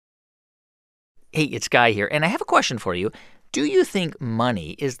Hey, it's Guy here, and I have a question for you. Do you think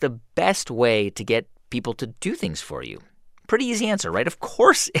money is the best way to get people to do things for you? Pretty easy answer, right? Of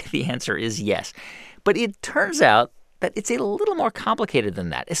course, the answer is yes. But it turns out that it's a little more complicated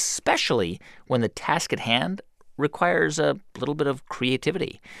than that, especially when the task at hand requires a little bit of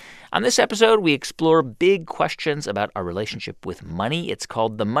creativity. On this episode, we explore big questions about our relationship with money. It's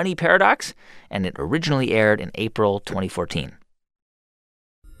called The Money Paradox, and it originally aired in April 2014.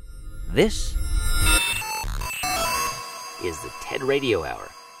 This is the TED Radio Hour.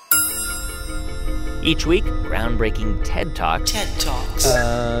 Each week, groundbreaking TED Talks. TED Talks.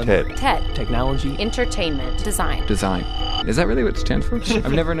 TED. Technology. Entertainment. Design. Is that really what it stands for?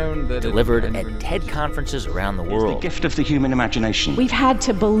 I've never known that. Delivered at TED conferences around the world. The gift of the human imagination. We've had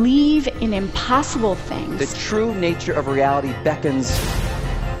to believe in impossible things. The true nature of reality beckons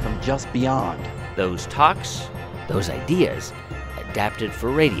from just beyond. Those talks, those ideas, adapted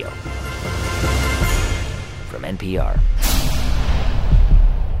for radio. From NPR.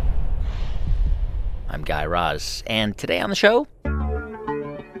 I'm Guy Raz, and today on the show,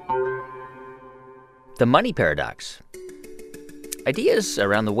 The Money Paradox. Ideas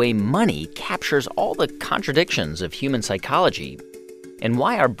around the way money captures all the contradictions of human psychology and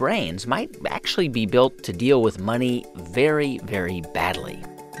why our brains might actually be built to deal with money very, very badly.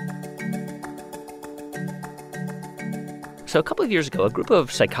 So a couple of years ago, a group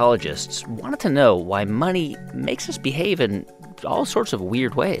of psychologists wanted to know why money makes us behave in all sorts of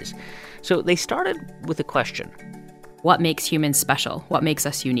weird ways. So they started with a question. What makes humans special? What makes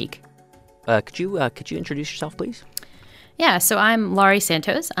us unique? Could you introduce yourself, please? Yeah, so I'm Laurie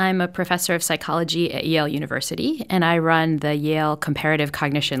Santos. I'm a professor of psychology at Yale University, and I run the Yale Comparative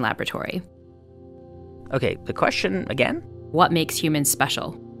Cognition Laboratory. Okay, the question again? What makes humans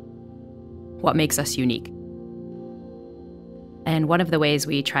special? What makes us unique? And one of the ways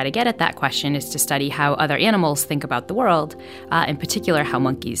we try to get at that question is to study how other animals think about the world, in particular how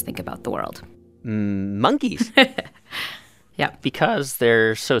monkeys think about the world. Monkeys? Yeah. Because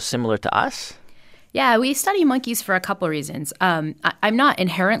they're so similar to us? Yeah, we study monkeys for a couple reasons. I'm not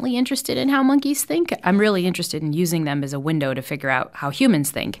inherently interested in how monkeys think. I'm really interested in using them as a window to figure out how humans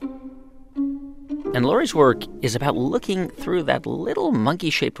think. And Laurie's work is about looking through that little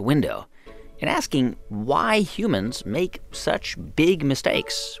monkey-shaped window and asking why humans make such big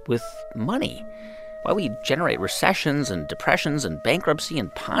mistakes with money. Why we generate recessions and depressions and bankruptcy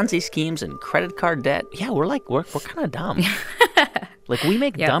and Ponzi schemes and credit card debt. Yeah, we're kind of dumb. Like, we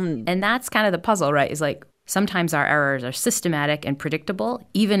make dumb... And that's kind of the puzzle, right? Is like, sometimes our errors are systematic and predictable,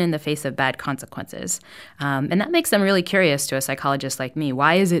 even in the face of bad consequences. And that makes them really curious to a psychologist like me.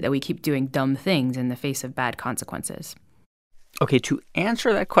 Why is it that we keep doing dumb things in the face of bad consequences? Okay, to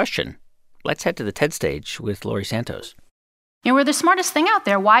answer that question, let's head to the TED stage with Laurie Santos. You know, we're the smartest thing out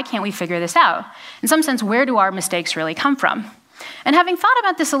there. Why can't we figure this out? In some sense, where do our mistakes really come from? And having thought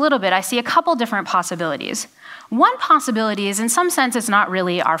about this a little bit, I see a couple different possibilities. One possibility is, in some sense, it's not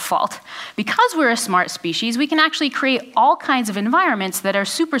really our fault. Because we're a smart species, we can actually create all kinds of environments that are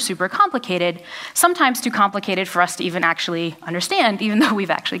super, super complicated, sometimes too complicated for us to even actually understand, even though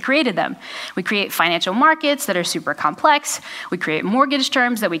we've actually created them. We create financial markets that are super complex. We create mortgage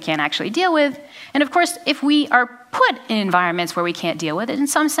terms that we can't actually deal with. And of course, if we are put in environments where we can't deal with it, in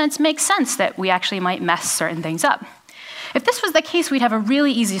some sense, makes sense that we actually might mess certain things up. If this was the case, we'd have a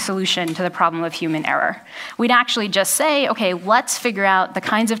really easy solution to the problem of human error. We'd actually just say, okay, let's figure out the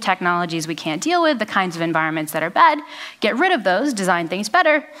kinds of technologies we can't deal with, the kinds of environments that are bad, get rid of those, design things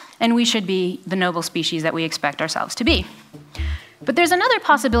better, and we should be the noble species that we expect ourselves to be. But there's another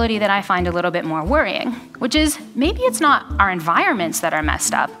possibility that I find a little bit more worrying, which is maybe it's not our environments that are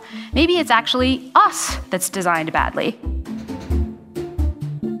messed up. Maybe it's actually us that's designed badly.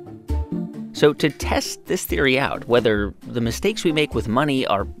 So to test this theory out, whether the mistakes we make with money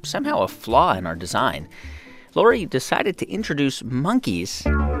are somehow a flaw in our design, Laurie decided to introduce monkeys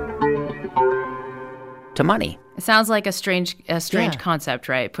to money. It sounds like a strange concept,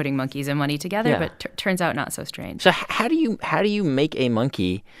 right? Putting monkeys and money together, but turns out not so strange. So how do you make a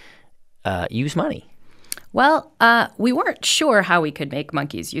monkey use money? Well, we weren't sure how we could make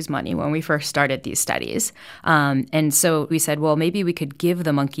monkeys use money when we first started these studies. And so we said, well, maybe we could give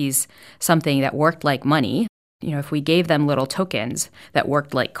the monkeys something that worked like money. You know, if we gave them little tokens that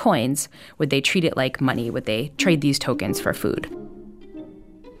worked like coins, would they treat it like money? Would they trade these tokens for food?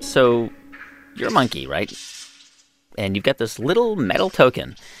 So you're a monkey, right? And you've got this little metal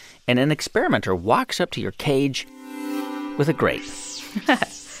token, and an experimenter walks up to your cage with a grape.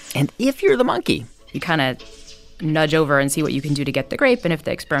 And if you're the monkey, you kind of nudge over and see what you can do to get the grape, and if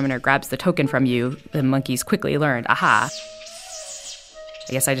the experimenter grabs the token from you, the monkeys quickly learn, aha,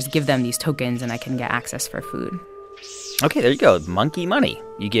 I guess I just give them these tokens and I can get access for food. Okay, there you go. Monkey money.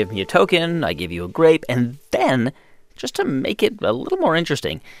 You give me a token, I give you a grape, and then, just to make it a little more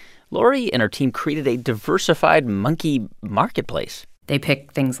interesting, Lori and her team created a diversified monkey marketplace. They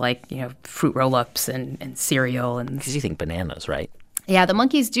pick things like, fruit roll-ups and cereal. Because you think bananas, right? Yeah, the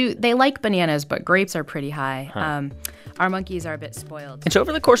monkeys do. They like bananas, but grapes are pretty high. Our monkeys are a bit spoiled. And so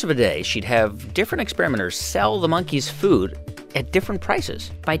over the course of a day, she'd have different experimenters sell the monkeys food at different prices.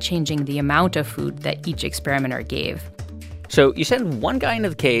 By changing the amount of food that each experimenter gave. So you send one guy into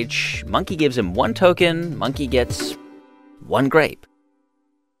the cage, monkey gives him one token, monkey gets one grape.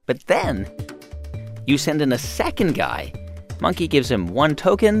 But then you send in a second guy, monkey gives him one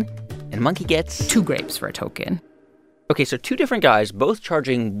token, and monkey gets 2 grapes for a token. Okay, so 2 different guys, both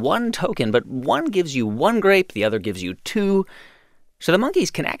charging 1 token, but one gives you 1 grape, the other gives you 2. So the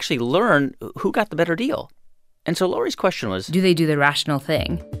monkeys can actually learn who got the better deal. And so Lori's question was, do they do the rational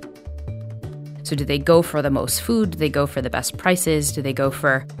thing? So do they go for the most food? Do they go for the best prices? Do they go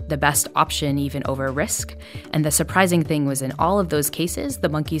for the best option even over risk? And the surprising thing was in all of those cases, the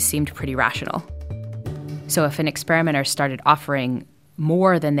monkeys seemed pretty rational. So if an experimenter started offering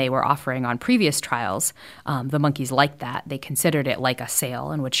more than they were offering on previous trials, the monkeys liked that. They considered it like a sale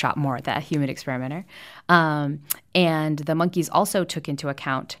and would shop more at that human experimenter. And the monkeys also took into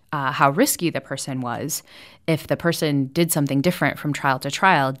account how risky the person was. If the person did something different from trial to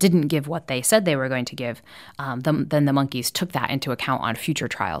trial, didn't give what they said they were going to give, then the monkeys took that into account on future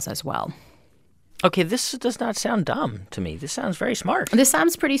trials as well. Okay, this does not sound dumb to me. This sounds very smart. This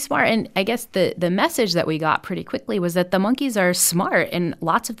sounds pretty smart. And I guess the message that we got pretty quickly was that the monkeys are smart in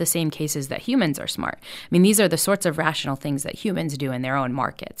lots of the same cases that humans are smart. I mean, these are the sorts of rational things that humans do in their own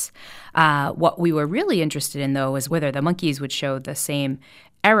markets. What we were really interested in, though, was whether the monkeys would show the same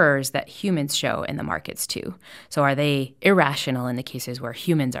errors that humans show in the markets, too. So are they irrational in the cases where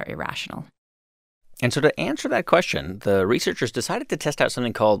humans are irrational? And so to answer that question, the researchers decided to test out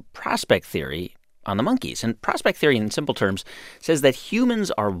something called prospect theory on the monkeys. And prospect theory, in simple terms, says that humans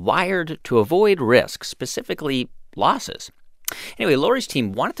are wired to avoid risk, specifically losses. Anyway, Lori's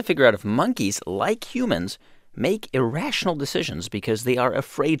team wanted to figure out if monkeys, like humans, make irrational decisions because they are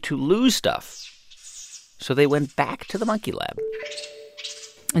afraid to lose stuff. So they went back to the monkey lab.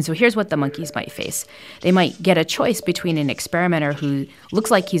 And so here's what the monkeys might face. They might get a choice between an experimenter who looks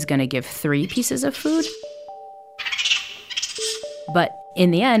like he's going to give 3 pieces of food, but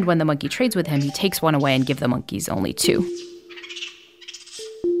in the end, when the monkey trades with him, he takes one away and gives the monkeys only 2.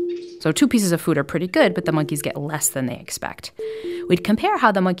 So 2 pieces of food are pretty good, but the monkeys get less than they expect. We'd compare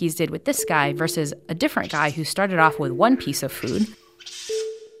how the monkeys did with this guy versus a different guy who started off with 1 piece of food,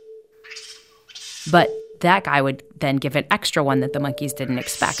 but that guy would then give an extra one that the monkeys didn't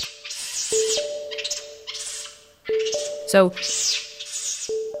expect. So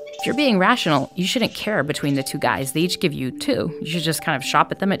if you're being rational, you shouldn't care between the 2 guys. They each give you 2. You should just kind of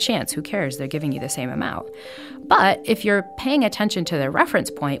shop at them at chance. Who cares? They're giving you the same amount. But if you're paying attention to the reference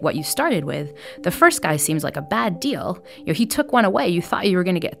point, what you started with, the first guy seems like a bad deal. He took 1 away. You thought you were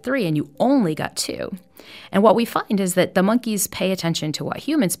going to get 3, and you only got 2. And what we find is that the monkeys pay attention to what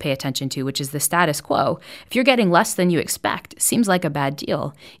humans pay attention to, which is the status quo. If you're getting less than you expect, it seems like a bad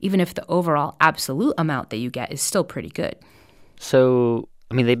deal, even if the overall absolute amount that you get is still pretty good. So,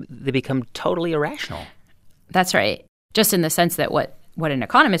 I mean, they become totally irrational. That's right. Just in the sense that what an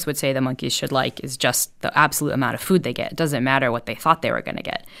economist would say the monkeys should like is just the absolute amount of food they get. It doesn't matter what they thought they were going to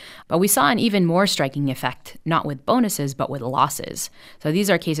get. But we saw an even more striking effect, not with bonuses, but with losses. So these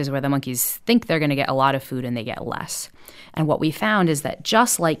are cases where the monkeys think they're going to get a lot of food and they get less. And what we found is that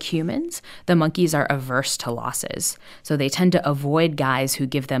just like humans, the monkeys are averse to losses. So they tend to avoid guys who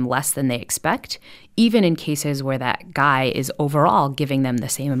give them less than they expect, even in cases where that guy is overall giving them the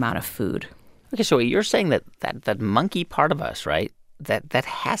same amount of food. Okay, so you're saying that monkey part of us, right, that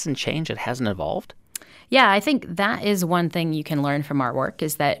hasn't changed, it hasn't evolved? Yeah, I think that is one thing you can learn from our work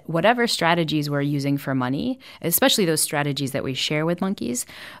is that whatever strategies we're using for money, especially those strategies that we share with monkeys,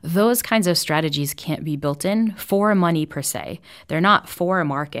 those kinds of strategies can't be built in for money per se. They're not for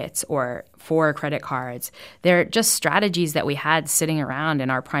markets or for credit cards. They're just strategies that we had sitting around in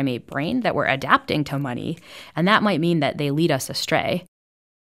our primate brain that we're adapting to money, and that might mean that they lead us astray.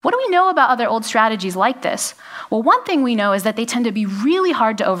 What do we know about other old strategies like this? Well, one thing we know is that they tend to be really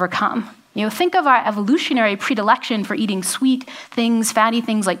hard to overcome. Think of our evolutionary predilection for eating sweet things, fatty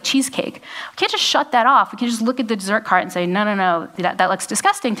things like cheesecake. We can't just shut that off. We can't just look at the dessert cart and say, no, that looks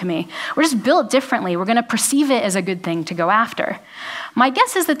disgusting to me. We're just built differently. We're going to perceive it as a good thing to go after. My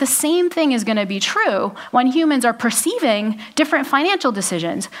guess is that the same thing is going to be true when humans are perceiving different financial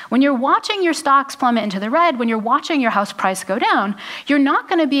decisions. When you're watching your stocks plummet into the red, when you're watching your house price go down, you're not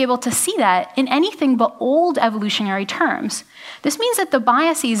going to be able to see that in anything but old evolutionary terms. This means that the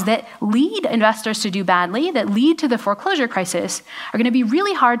biases that lead investors to do badly, that lead to the foreclosure crisis, are going to be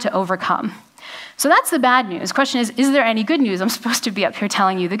really hard to overcome. So that's the bad news. The question is there any good news? I'm supposed to be up here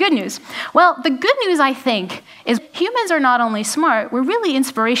telling you the good news. Well, the good news, I think, is humans are not only smart, we're really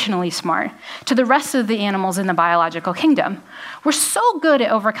inspirationally smart to the rest of the animals in the biological kingdom. We're so good at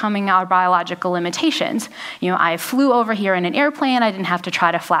overcoming our biological limitations. I flew over here in an airplane. I didn't have to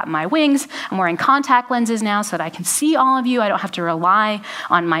try to flap my wings. I'm wearing contact lenses now so that I can see all of you. I don't have to rely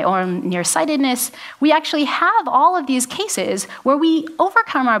on my own nearsightedness. We actually have all of these cases where we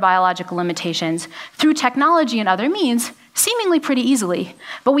overcome our biological limitations through technology and other means, seemingly pretty easily.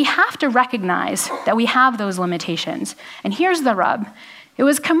 But we have to recognize that we have those limitations. And here's the rub. It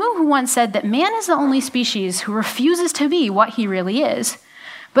was Camus who once said that man is the only species who refuses to be what he really is.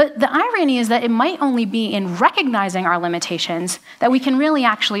 But the irony is that it might only be in recognizing our limitations that we can really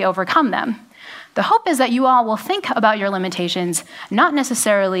actually overcome them. The hope is that you all will think about your limitations not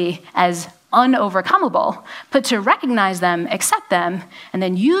necessarily as unovercomable, but to recognize them, accept them, and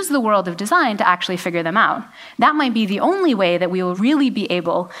then use the world of design to actually figure them out. That might be the only way that we will really be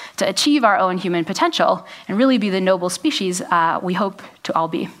able to achieve our own human potential and really be the noble species we hope to all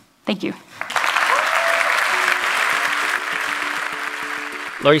be. Thank you.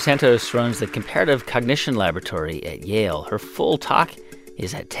 Laurie Santos runs the Comparative Cognition Laboratory at Yale. Her full talk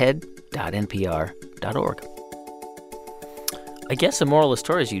is at ted.npr.org. I guess the moral of the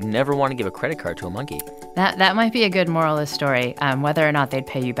story is you never want to give a credit card to a monkey. That might be a good moral of the story. Whether or not they'd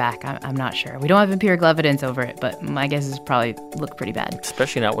pay you back, I'm not sure. We don't have empirical evidence over it, but my guess is probably look pretty bad.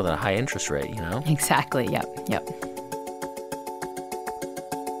 Especially not with a high interest rate, Exactly, yep.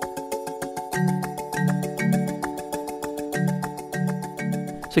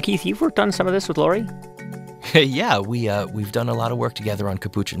 So, Keith, you've worked on some of this with Laurie? Yeah, we've done a lot of work together on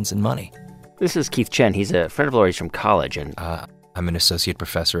Capuchins and money. This is Keith Chen. He's a friend of Laurie's from college, and I'm an associate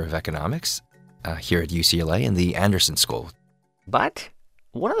professor of economics here at UCLA in the Anderson School. But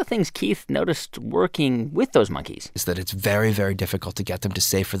one of the things Keith noticed working with those monkeys is that it's very, very difficult to get them to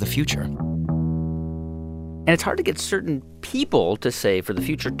save for the future. And it's hard to get certain people to save for the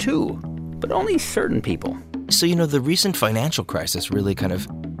future, too, but only certain people. So, the recent financial crisis really kind of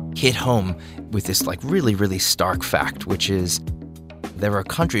hit home with this, really, really stark fact, which is there are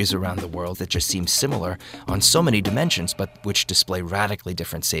countries around the world that just seem similar on so many dimensions, but which display radically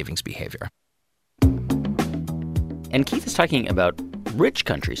different savings behavior. And Keith is talking about rich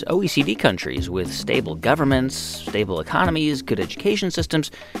countries, OECD countries, with stable governments, stable economies, good education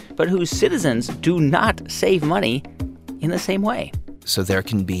systems, but whose citizens do not save money in the same way. So there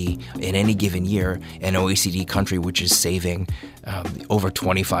can be, in any given year, an OECD country which is saving over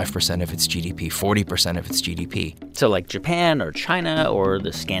 25% of its GDP, 40% of its GDP. So like Japan or China or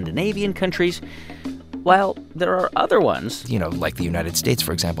the Scandinavian countries, while there are other ones, like the United States,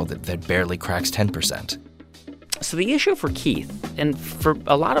 for example, that barely cracks 10%. So the issue for Keith, and for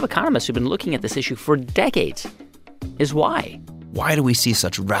a lot of economists who've been looking at this issue for decades, is why? Why do we see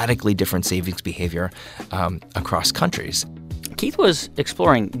such radically different savings behavior across countries? Keith was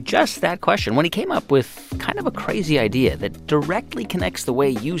exploring just that question when he came up with kind of a crazy idea that directly connects the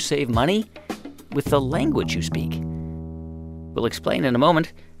way you save money with the language you speak. We'll explain in a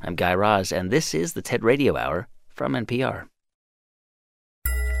moment. I'm Guy Raz, and this is the TED Radio Hour from NPR.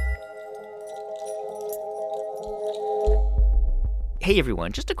 Hey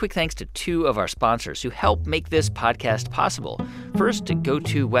everyone, just a quick thanks to two of our sponsors who help make this podcast possible. First,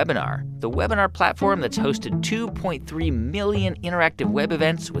 GoToWebinar, the webinar platform that's hosted 2.3 million interactive web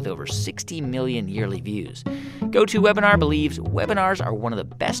events with over 60 million yearly views. GoToWebinar believes webinars are one of the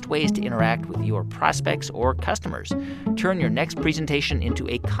best ways to interact with your prospects or customers. Turn your next presentation into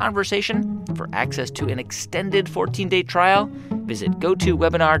a conversation. For access to an extended 14-day trial, visit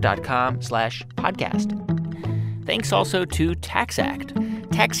gotowebinar.com/podcast. Thanks also to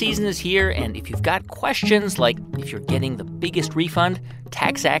TaxAct. Tax season is here, and if you've got questions like if you're getting the biggest refund,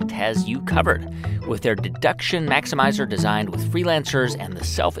 TaxAct has you covered. With their deduction maximizer designed with freelancers and the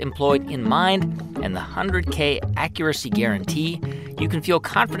self-employed in mind, and the 100K accuracy guarantee, you can feel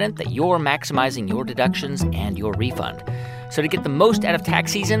confident that you're maximizing your deductions and your refund. So to get the most out of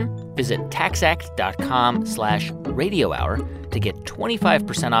tax season, visit taxact.com/radio hour to get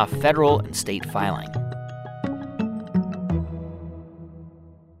 25% off federal and state filing.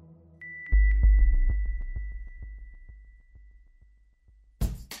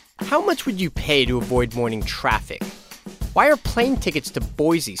 How much would you pay to avoid morning traffic? Why are plane tickets to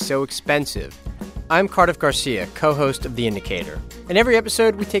Boise so expensive? I'm Cardiff Garcia, co-host of The Indicator. In every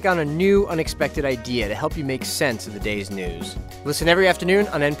episode, we take on a new, unexpected idea to help you make sense of the day's news. Listen every afternoon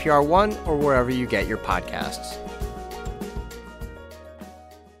on NPR One or wherever you get your podcasts.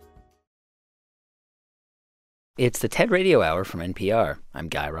 It's the TED Radio Hour from NPR. I'm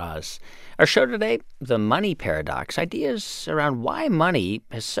Guy Raz. Our show today, The Money Paradox, ideas around why money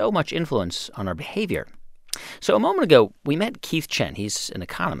has so much influence on our behavior. So a moment ago, we met Keith Chen. He's an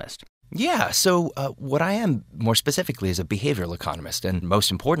economist. Yeah, so what I am more specifically is a behavioral economist. And most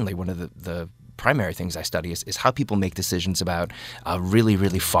importantly, one of the primary things I study is how people make decisions about really,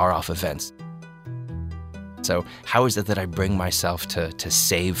 really far-off events. So how is it that I bring myself to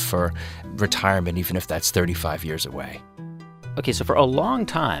save for retirement, even if that's 35 years away? Okay, so for a long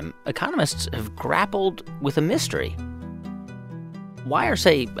time, economists have grappled with a mystery. Why are,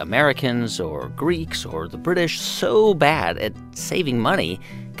 say, Americans or Greeks or the British so bad at saving money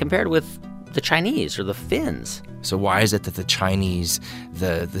compared with the Chinese or the Finns? So why is it that the Chinese,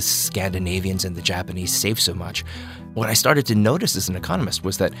 the Scandinavians, and the Japanese save so much? What I started to notice as an economist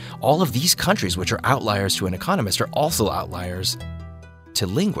was that all of these countries, which are outliers to an economist, are also outliers to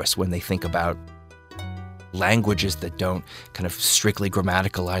linguists when they think about languages that don't kind of strictly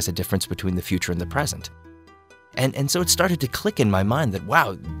grammaticalize a difference between the future and the present. And so it started to click in my mind that,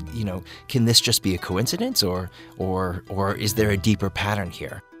 wow, can this just be a coincidence or is there a deeper pattern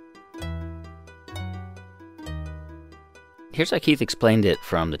here? Here's how Keith explained it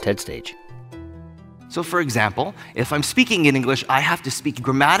from the TED stage. So, for example, if I'm speaking in English, I have to speak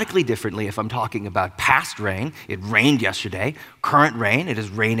grammatically differently if I'm talking about past rain, it rained yesterday, current rain, it is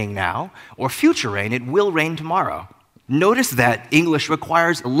raining now, or future rain, it will rain tomorrow. Notice that English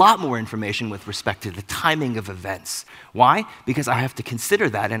requires a lot more information with respect to the timing of events. Why? Because I have to consider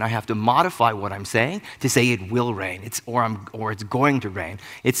that and I have to modify what I'm saying to say it will rain, or it's going to rain.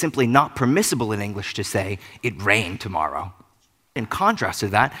 It's simply not permissible in English to say it rained tomorrow. In contrast to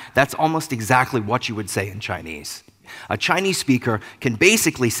that, that's almost exactly what you would say in Chinese. A Chinese speaker can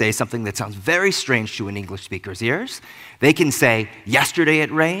basically say something that sounds very strange to an English speaker's ears. They can say, yesterday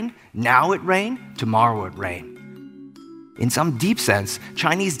it rained, now it rained, tomorrow it rained. In some deep sense,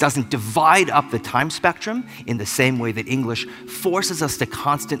 Chinese doesn't divide up the time spectrum in the same way that English forces us to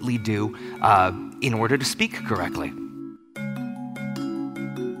constantly do in order to speak correctly.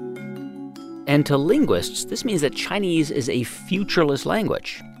 And to linguists, this means that Chinese is a futureless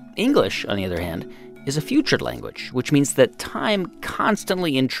language. English, on the other hand, is a futured language, which means that time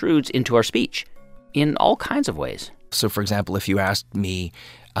constantly intrudes into our speech in all kinds of ways. So, for example, if you asked me,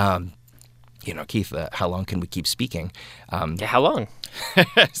 Keith, how long can we keep speaking? How long?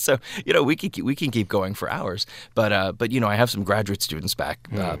 So, we can keep going for hours. But I have some graduate students back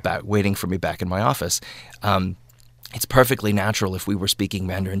waiting for me back in my office. It's perfectly natural if we were speaking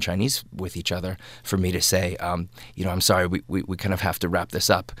Mandarin Chinese with each other for me to say, I'm sorry, we kind of have to wrap this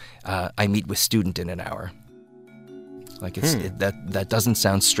up. I meet with student in an hour. Like that doesn't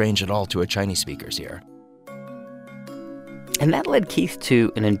sound strange at all to a Chinese speaker's ear. And that led Keith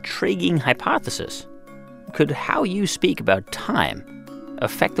to an intriguing hypothesis. Could how you speak about time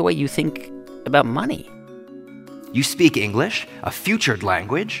affect the way you think about money? You speak English, a futured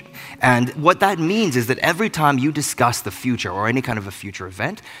language, and what that means is that every time you discuss the future or any kind of a future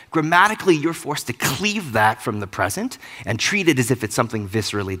event, grammatically you're forced to cleave that from the present and treat it as if it's something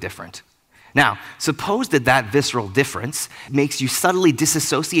viscerally different. Now, suppose that visceral difference makes you subtly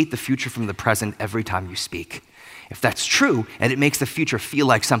disassociate the future from the present every time you speak. If that's true, and it makes the future feel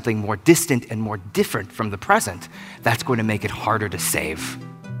like something more distant and more different from the present, that's going to make it harder to save.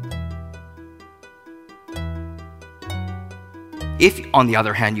 If, on the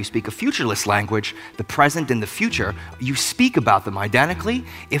other hand, you speak a futureless language, the present and the future, you speak about them identically.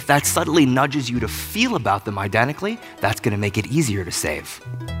 If that subtly nudges you to feel about them identically, that's going to make it easier to save.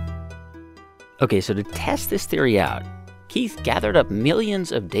 Okay, so to test this theory out, Keith gathered up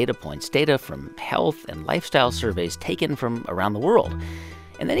millions of data points, data from health and lifestyle surveys taken from around the world.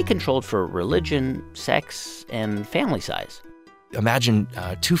 And then he controlled for religion, sex, and family size. Imagine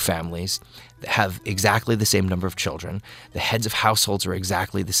two families that have exactly the same number of children. The heads of households are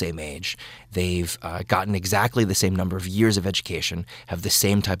exactly the same age. They've gotten exactly the same number of years of education, have the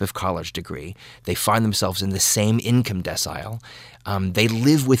same type of college degree. They find themselves in the same income decile. They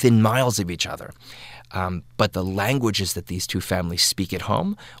live within miles of each other. but the languages that these two families speak at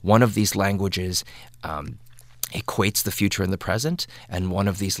home, one of these languages equates the future and the present, and one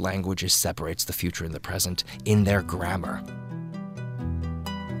of these languages separates the future and the present in their grammar.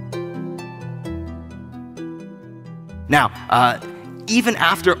 Now, even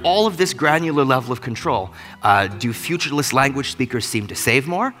after all of this granular level of control, do futureless language speakers seem to save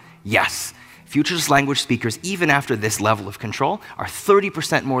more? Yes. Futureless language speakers, even after this level of control, are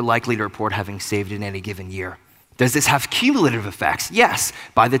 30% more likely to report having saved in any given year. Does this have cumulative effects? Yes.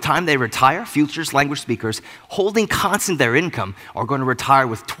 By the time they retire, futureless language speakers holding constant their income are going to retire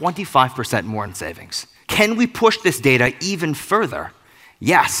with 25% more in savings. Can we push this data even further?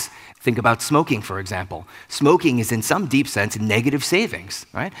 Yes. Think about smoking, for example. Smoking is in some deep sense negative savings,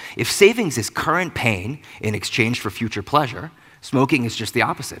 right? If savings is current pain in exchange for future pleasure, smoking is just the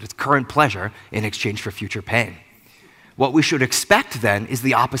opposite. It's current pleasure in exchange for future pain. What we should expect then is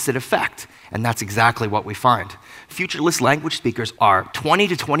the opposite effect, and that's exactly what we find. Futureless language speakers are 20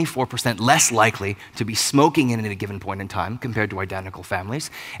 to 24% less likely to be smoking at a given point in time compared to identical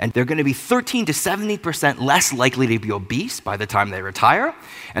families, and they're going to be 13 to 70% less likely to be obese by the time they retire,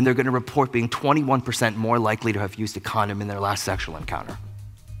 and they're going to report being 21% more likely to have used a condom in their last sexual encounter.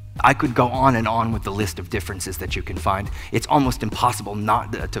 I could go on and on with the list of differences that you can find. It's almost impossible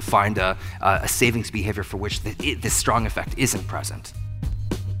not to find a savings behavior for which this strong effect isn't present.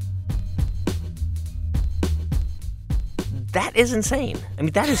 That is insane. I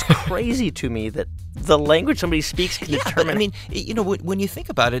mean, that is crazy to me that the language somebody speaks can determine. I mean, when you think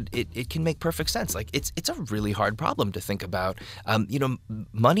about it, it can make perfect sense. Like, it's a really hard problem to think about.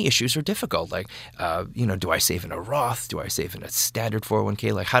 Money issues are difficult. Like, do I save in a Roth? Do I save in a standard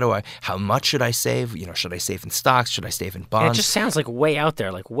 401k? Like, how much should I save? Should I save in stocks? Should I save in bonds? And it just sounds like way out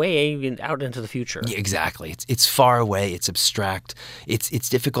there, like way out into the future. Yeah, exactly. It's far away. It's abstract. It's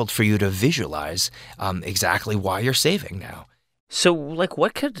difficult for you to visualize exactly why you're saving now. So, like,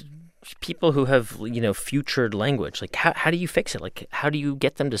 what could people who have, futured language, like, how do you fix it? Like, how do you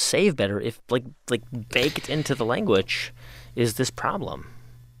get them to save better if, like baked into the language is this problem?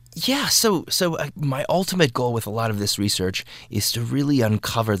 Yeah, so my ultimate goal with a lot of this research is to really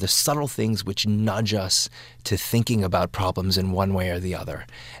uncover the subtle things which nudge us to thinking about problems in one way or the other.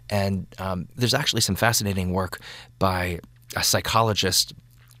 And there's actually some fascinating work by a psychologist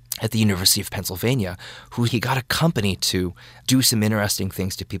at the University of Pennsylvania, who he got a company to do some interesting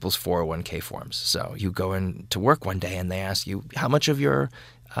things to people's 401k forms. So you go in to work one day and they ask you, how much of your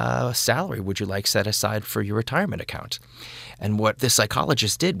salary would you like set aside for your retirement account? And what this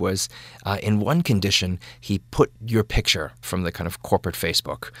psychologist did was, in one condition, he put your picture from the kind of corporate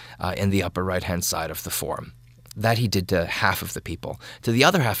Facebook in the upper right-hand side of the form. That he did to half of the people. To the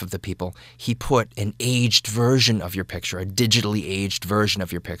other half of the people, he put an aged version of your picture, a digitally aged version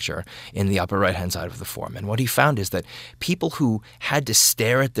of your picture in the upper right-hand side of the form. And what he found is that people who had to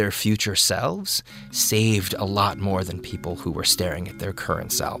stare at their future selves saved a lot more than people who were staring at their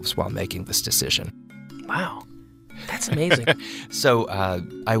current selves while making this decision. Wow. That's amazing. So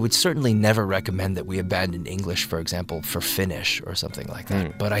I would certainly never recommend that we abandon English, for example, for Finnish or something like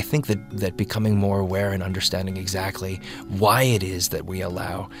that. But I think that becoming more aware and understanding exactly why it is that we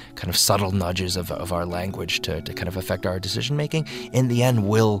allow kind of subtle nudges of our language to kind of affect our decision-making, in the end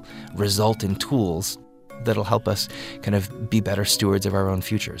will result in tools that'll help us kind of be better stewards of our own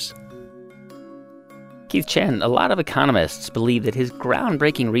futures. Keith Chen, a lot of economists believe that his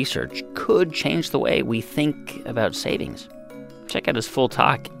groundbreaking research could change the way we think about savings. Check out his full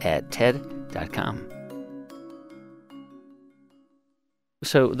talk at TED.com.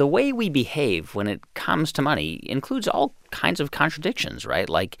 So the way we behave when it comes to money includes all kinds of contradictions, right?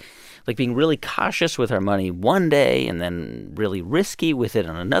 Like being really cautious with our money one day and then really risky with it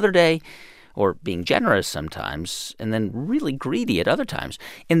on another day, or being generous sometimes and then really greedy at other times.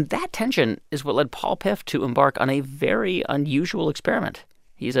 And that tension is what led Paul Piff to embark on a very unusual experiment.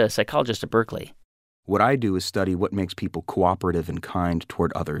 He's a psychologist at Berkeley. What I do is study what makes people cooperative and kind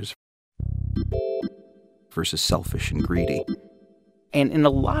toward others versus selfish and greedy. And in a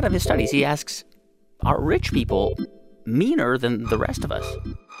lot of his studies, he asks, are rich people meaner than the rest of us?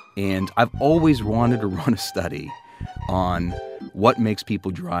 And I've always wanted to run a study on what makes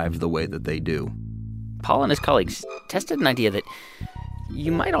people drive the way that they do. Paul and his colleagues tested an idea that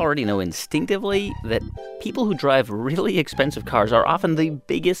you might already know instinctively, that people who drive really expensive cars are often the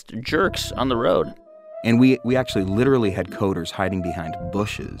biggest jerks on the road. And we actually literally had coders hiding behind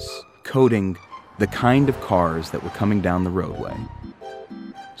bushes, coding the kind of cars that were coming down the roadway.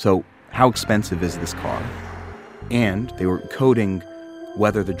 So how expensive is this car? And they were coding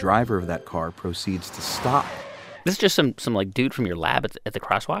whether the driver of that car proceeds to stop. This is just some like dude from your lab at the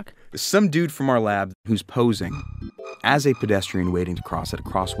crosswalk? Some dude from our lab who's posing as a pedestrian waiting to cross at a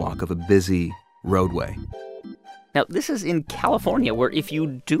crosswalk of a busy roadway. Now, this is in California, where if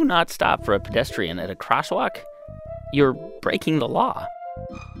you do not stop for a pedestrian at a crosswalk, you're breaking the law.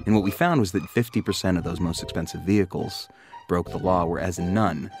 And what we found was that 50% of those most expensive vehicles broke the law, whereas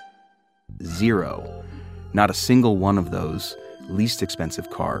none, zero, not a single one of those least expensive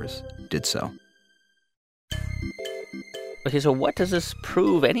cars did so. Okay, so what does this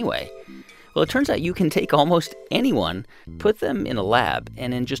prove anyway? Well, it turns out you can take almost anyone, put them in a lab,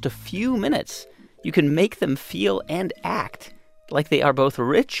 and in just a few minutes, you can make them feel and act like they are both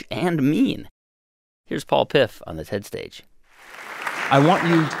rich and mean. Here's Paul Piff on the TED stage. I want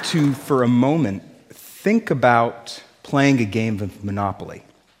you to, for a moment, think about playing a game of Monopoly.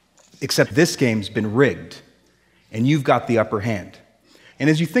 Except this game's been rigged, and you've got the upper hand. And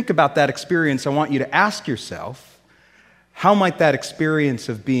as you think about that experience, I want you to ask yourself, how might that experience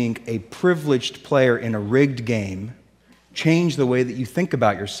of being a privileged player in a rigged game change the way that you think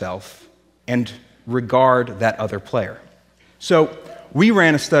about yourself and regard that other player? So we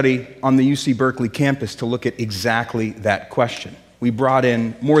ran a study on the UC Berkeley campus to look at exactly that question. We brought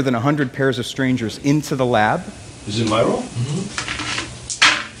in more than 100 pairs of strangers into the lab. Is it my role?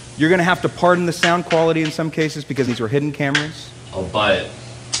 You're going to have to pardon the sound quality in some cases because these were hidden cameras. I'll buy it.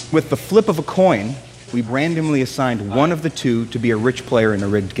 With the flip of a coin, we randomly assigned one of the two to be a rich player in a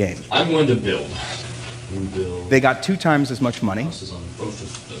rigged game. I'm going to build. They got 2 times as much money. On both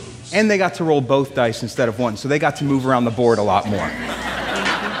of those. And they got to roll both dice instead of one, so they got to move around the board a lot more.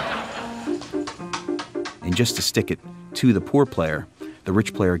 And just to stick it to the poor player, the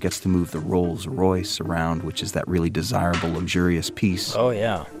rich player gets to move the Rolls Royce around, which is that really desirable, luxurious piece. Oh,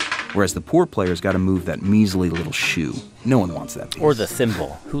 yeah. Whereas the poor player's got to move that measly little shoe. No one wants that piece. Or the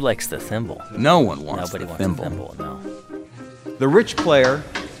thimble. Who likes the thimble? No one wants Nobody the wants thimble. the thimble, no. The rich player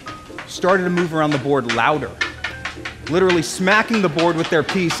started to move around the board louder, literally smacking the board with their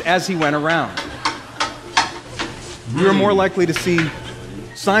piece as he went around. You were more likely to see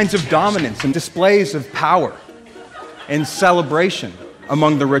signs of dominance and displays of power and celebration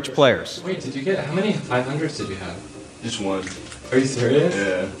among the rich players. Wait, did you get, how many 500s did you have? Just one. Are you serious?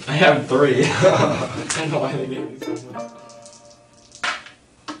 Yeah. I have 3. I don't know why they gave me so much.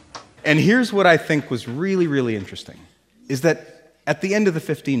 And here's what I think was really, really interesting, is that at the end of the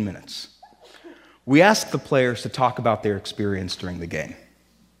 15 minutes, we asked the players to talk about their experience during the game.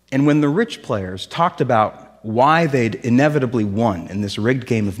 And when the rich players talked about why they'd inevitably won in this rigged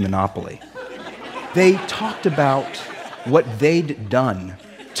game of Monopoly, they talked about what they'd done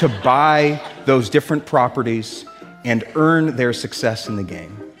to buy those different properties and earn their success in the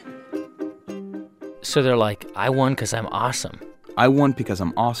game. So they're like, I won because I'm awesome. I won because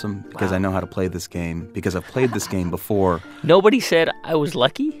I'm awesome, because I know how to play this game, because I've played this game before. Nobody said I was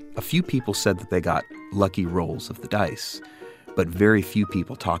lucky? A few people said that they got lucky rolls of the dice, but very few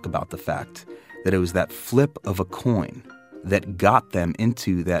people talk about the fact that it was that flip of a coin that got them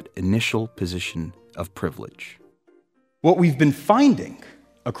into that initial position of privilege. What we've been finding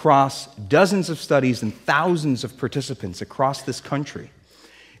across dozens of studies and thousands of participants across this country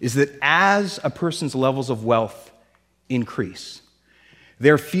is that as a person's levels of wealth increase,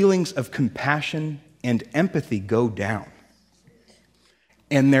 their feelings of compassion and empathy go down.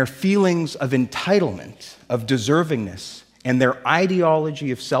 And their feelings of entitlement, of deservingness, and their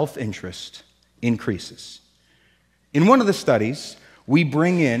ideology of self-interest increases. In one of the studies, we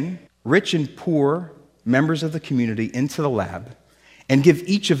bring in rich and poor members of the community into the lab and give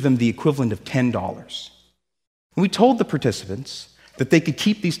each of them the equivalent of $10. We told the participants that they could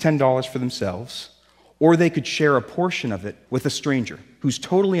keep these $10 for themselves, or they could share a portion of it with a stranger who's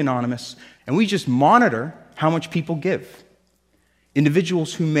totally anonymous, and we just monitor how much people give.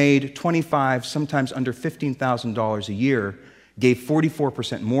 Individuals who made $25,000, sometimes under $15,000 a year, gave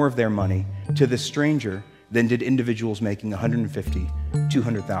 44% more of their money to this stranger than did individuals making $150,000,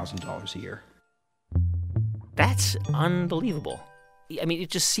 $200,000 a year. That's unbelievable. I mean, it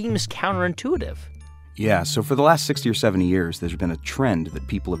just seems counterintuitive. Yeah, so for the last 60 or 70 years, there's been a trend that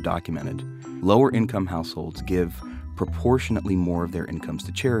people have documented. Lower income households give proportionately more of their incomes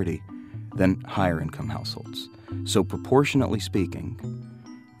to charity than higher income households. So proportionately speaking,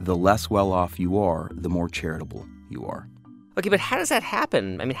 the less well off you are, the more charitable you are. Okay, but how does that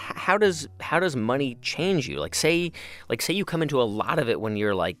happen? I mean, how does money change you? Say you come into a lot of it when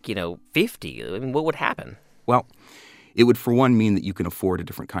you're 50. I mean, what would happen? Well, it would, for one, mean that you can afford a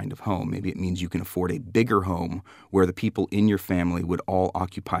different kind of home. Maybe it means you can afford a bigger home where the people in your family would all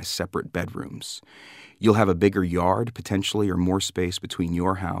occupy separate bedrooms. You'll have a bigger yard, potentially, or more space between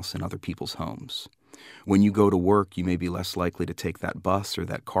your house and other people's homes. When you go to work, you may be less likely to take that bus or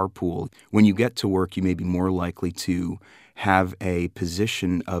that carpool. When you get to work, you may be more likely to have a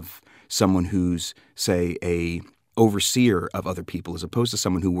position of someone who's, say, a overseer of other people as opposed to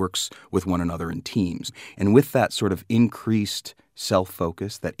someone who works with one another in teams. And with that sort of increased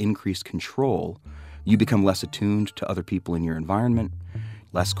self-focus, that increased control, you become less attuned to other people in your environment,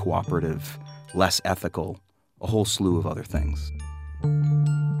 less cooperative, less ethical, a whole slew of other things.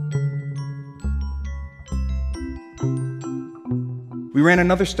 We ran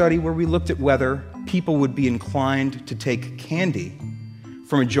another study where we looked at whether people would be inclined to take candy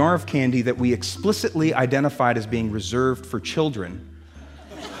from a jar of candy that we explicitly identified as being reserved for children.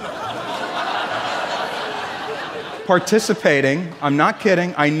 Participating, I'm not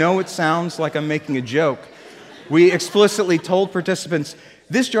kidding, I know it sounds like I'm making a joke. We explicitly told participants,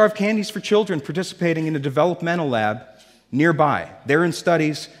 this jar of candy is for children participating in a developmental lab nearby. They're in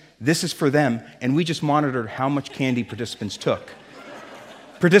studies, this is for them, and we just monitored how much candy participants took.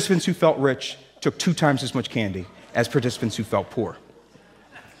 Participants who felt rich took 2 times as much candy as participants who felt poor.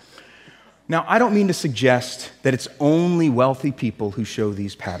 Now, I don't mean to suggest that it's only wealthy people who show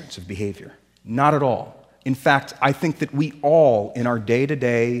these patterns of behavior. Not at all. In fact, I think that we all, in our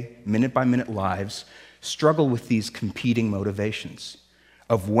day-to-day, minute-by-minute lives, struggle with these competing motivations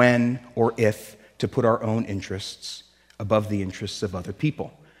of when or if to put our own interests above the interests of other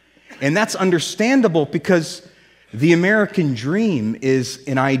people. And that's understandable because the American dream is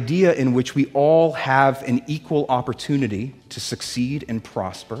an idea in which we all have an equal opportunity to succeed and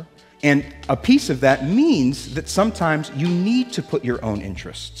prosper. And a piece of that means that sometimes you need to put your own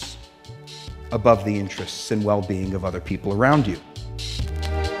interests above the interests and well-being of other people around you.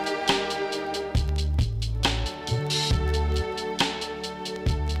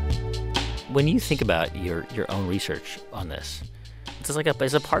 When you think about your own research on this,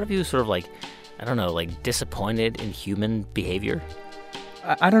 is a part of you sort of like, I don't know, like disappointed in human behavior?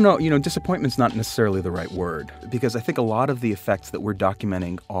 I don't know. Disappointment's not necessarily the right word, because I think a lot of the effects that we're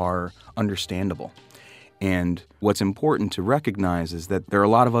documenting are understandable. And what's important to recognize is that there are a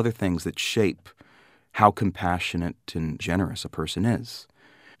lot of other things that shape how compassionate and generous a person is.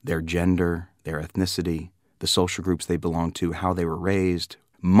 Their gender, their ethnicity, the social groups they belong to, how they were raised.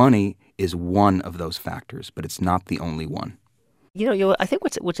 Money is one of those factors, but it's not the only one. I think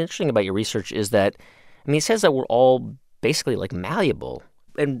what's interesting about your research is that, it says that we're all basically like malleable.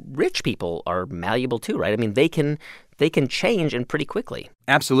 And rich people are malleable too, right? They can change and pretty quickly.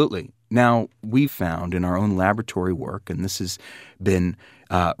 Absolutely. Now, we've found in our own laboratory work, and this has been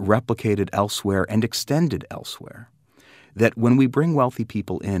replicated elsewhere and extended elsewhere, that when we bring wealthy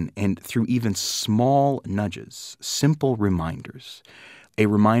people in and through even small nudges, simple reminders, a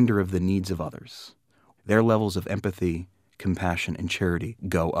reminder of the needs of others, their levels of empathy, compassion, and charity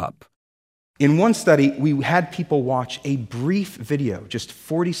go up. In one study, we had people watch a brief video, just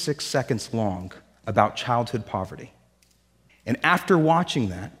 46 seconds long, about childhood poverty. And after watching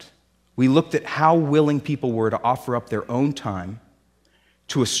that, we looked at how willing people were to offer up their own time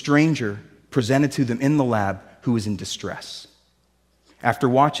to a stranger presented to them in the lab who was in distress. After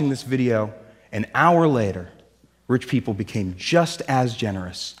watching this video, an hour later, rich people became just as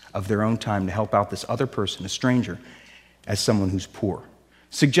generous of their own time to help out this other person, a stranger, as someone who's poor,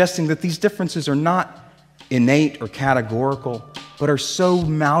 suggesting that these differences are not innate or categorical, but are so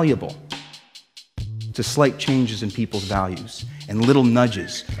malleable to slight changes in people's values and little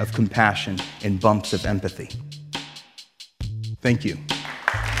nudges of compassion and bumps of empathy. Thank you.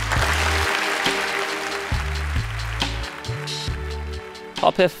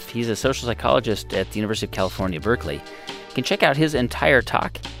 Paul Piff, he's a social psychologist at the University of California, Berkeley. You can check out his entire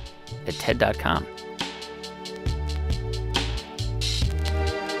talk at TED.com.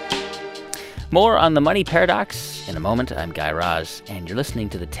 More on the money paradox in a moment. I'm Guy Raz, and you're listening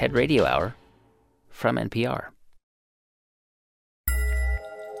to the TED Radio Hour from NPR.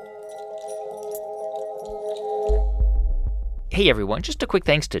 Hey everyone, just a quick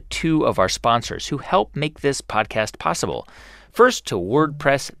thanks to 2 of our sponsors who help make this podcast possible. First, to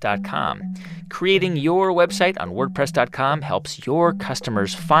WordPress.com. Creating your website on WordPress.com helps your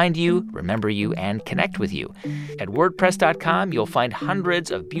customers find you, remember you, and connect with you. At WordPress.com, you'll find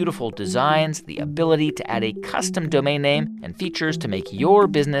hundreds of beautiful designs, the ability to add a custom domain name, and features to make your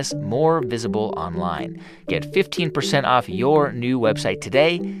business more visible online. Get 15% off your new website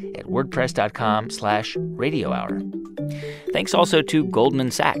today at WordPress.com/radiohour. Thanks also to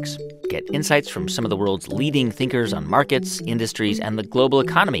Goldman Sachs. Get insights from some of the world's leading thinkers on markets, industries, and the global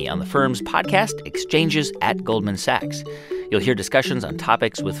economy on the firm's podcast, Exchanges at Goldman Sachs. You'll hear discussions on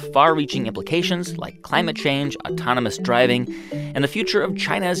topics with far-reaching implications like climate change, autonomous driving, and the future of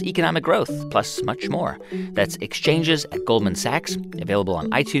China's economic growth, plus much more. That's Exchanges at Goldman Sachs, available on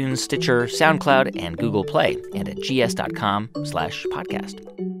iTunes, Stitcher, SoundCloud, and Google Play, and at gs.com/podcast.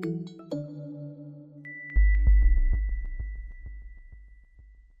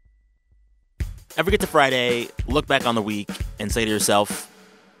 Ever get to Friday, look back on the week, and say to yourself,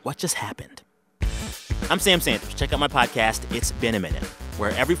 what just happened? I'm Sam Sanders. Check out my podcast, It's Been a Minute,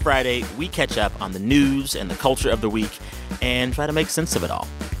 where every Friday we catch up on the news and the culture of the week and try to make sense of it all.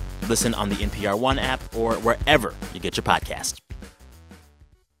 Listen on the NPR One app or wherever you get your podcasts.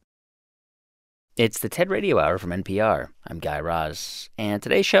 It's the TED Radio Hour from NPR. I'm Guy Raz. And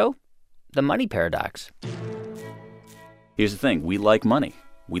today's show, the money paradox. Here's the thing. We like money.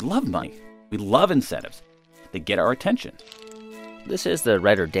 We love money. We love incentives. They get our attention. This is the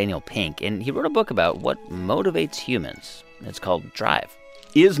writer Daniel Pink, and he wrote a book about what motivates humans. It's called Drive.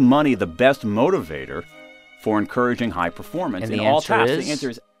 Is money the best motivator for encouraging high performance and in all tasks? The answer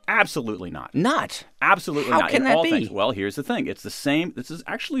is absolutely not. Not? Absolutely How not. can in that all be? Things. Well, here's the thing. It's the same. This is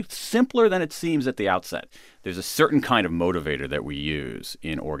actually simpler than it seems at the outset. There's a certain kind of motivator that we use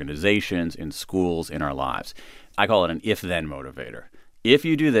in organizations, in schools, in our lives. I call it an if-then motivator. If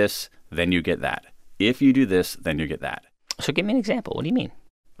you do this, then you get that. If you do this, then you get that. So give me an example. What do you mean?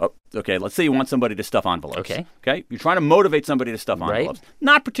 Oh, okay, let's say you want somebody to stuff envelopes. Okay. You're trying to motivate somebody to stuff envelopes. Right.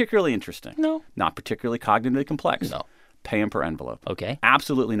 Not particularly interesting. No. Not particularly cognitively complex. No. Pay them per envelope. Okay.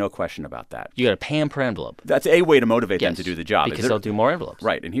 Absolutely no question about that. You got to pay them per envelope. That's a way to motivate them to do the job. Because they'll do more envelopes.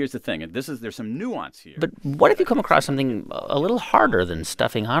 Right, and here's the thing, and there's some nuance here. But what if you come across something a little harder than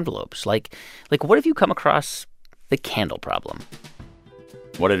stuffing envelopes? Like what if you come across the candle problem?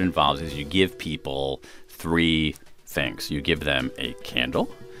 What it involves is you give people three things. You give them a candle,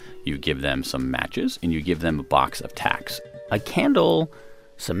 you give them some matches, and you give them a box of tacks. A candle,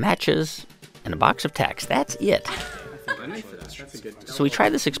 some matches, and a box of tacks. That's it. So we tried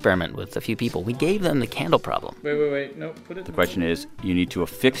this experiment with a few people. We gave them the candle problem. Wait. No, put it. The question is, you need to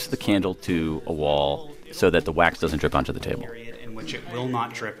affix the candle to a wall so that the wax doesn't drip onto the table. In which it will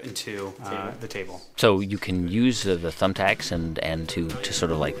not drip into the table. So you can use the thumbtacks and to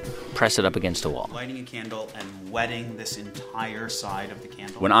sort of like press it up against a wall. Lighting a candle and wetting this entire side of the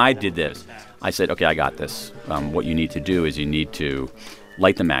candle. When I did this, I said, okay, I got this. What you need to do is you need to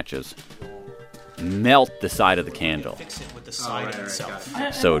light the matches, melt the side of the candle Fix it with the side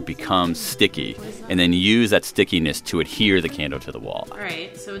itself. so it becomes sticky, and then use that stickiness to adhere the candle to the wall. All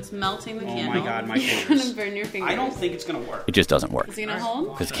right, so it's melting the candle. Oh my God, my You're fingers. gonna burn your fingers. I don't think it's going to work. It just doesn't work Is it gonna hold?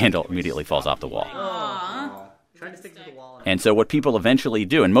 because the candle immediately falls off the wall. Aww. Trying to stick to the wall. And so what people eventually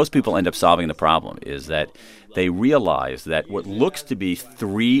do, and most people end up solving the problem, is that they realize that what looks to be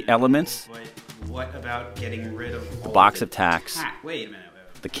three elements, What about getting rid of the box of tacks, Wait a minute.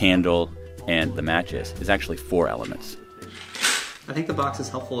 the candle, and the matches, is actually four elements. I think the box is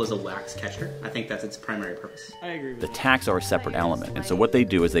helpful as a wax catcher. I think that's its primary purpose. I agree with The tacks are a separate element. And so what they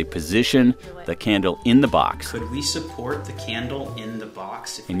do is they position the candle in the box Could we support the candle in the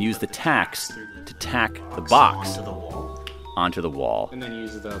box if and use the tacks to tack the box onto the wall. And then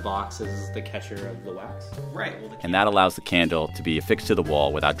use the box as the catcher of the wax. Right. And that allows the candle to be affixed to the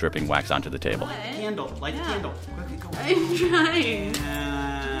wall without dripping wax onto the table. Candle, light the candle. I'm trying.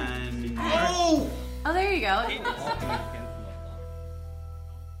 Oh! Oh, there you go.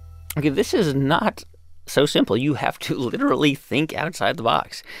 Okay, this is not so simple. You have to literally think outside the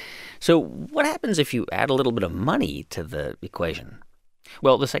box. So what happens if you add a little bit of money to the equation?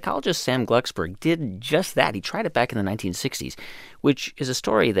 Well, the psychologist Sam Glucksberg did just that. He tried it back in the 1960s, which is a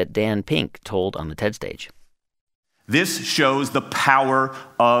story that Dan Pink told on the TED stage. This shows the power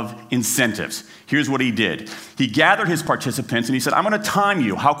of incentives. Here's what he did. He gathered his participants and he said, I'm going to time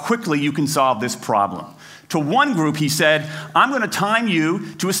you how quickly you can solve this problem. To one group, he said, I'm going to time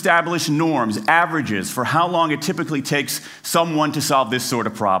you to establish norms, averages for how long it typically takes someone to solve this sort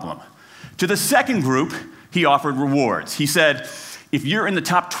of problem. To the second group, he offered rewards. He said, if you're in the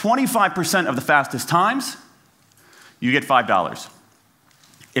top 25% of the fastest times, you get $5.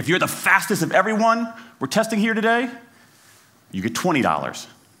 If you're the fastest of everyone we're testing here today, you get $20.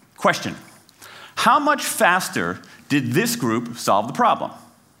 Question, how much faster did this group solve the problem?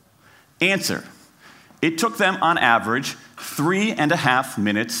 Answer, it took them on average 3.5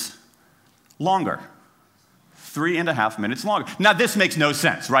 minutes longer. 3.5 minutes longer. Now this makes no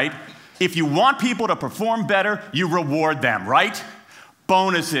sense, right? If you want people to perform better, you reward them, right?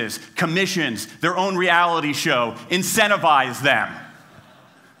 Bonuses, commissions, their own reality show, incentivize them.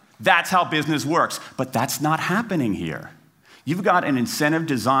 That's how business works. But that's not happening here. You've got an incentive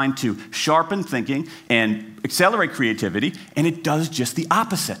designed to sharpen thinking and accelerate creativity, and it does just the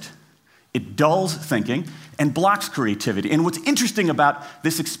opposite. It dulls thinking and blocks creativity. And what's interesting about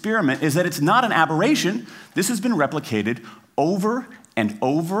this experiment is that it's not an aberration. This has been replicated over and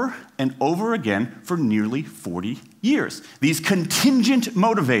over and over again for nearly 40 years. These contingent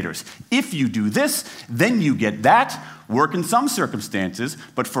motivators. If you do this, then you get that. Work in some circumstances,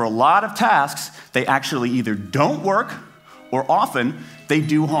 but for a lot of tasks, they actually either don't work or often they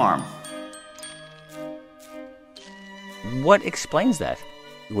do harm. What explains that?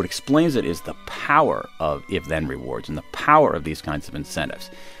 What explains it is the power of if-then rewards and the power of these kinds of incentives.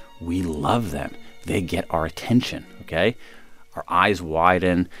 We love them. They get our attention, okay? Our eyes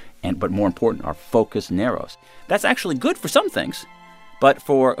widen, but more important, our focus narrows. That's actually good for some things, but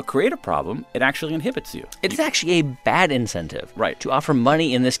for a creative problem, it actually inhibits you. It's actually a bad incentive. Right. To offer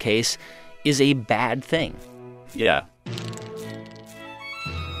money in this case is a bad thing. Yeah.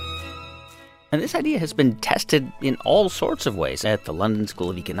 And this idea has been tested in all sorts of ways at the London School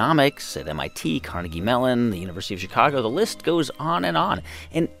of Economics, at MIT, Carnegie Mellon, the University of Chicago. The list goes on.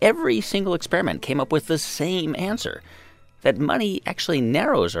 And every single experiment came up with the same answer, that money actually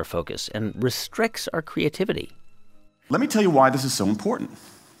narrows our focus and restricts our creativity. Let me tell you why this is so important.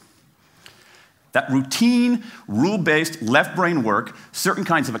 That routine, rule-based, left-brain work, certain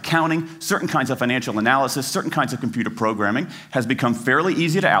kinds of accounting, certain kinds of financial analysis, certain kinds of computer programming has become fairly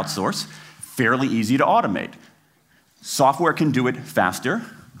easy to outsource, fairly easy to automate. Software can do it faster.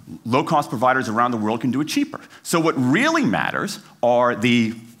 Low-cost providers around the world can do it cheaper. So what really matters are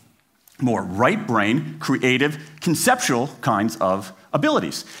the more right-brain, creative, conceptual kinds of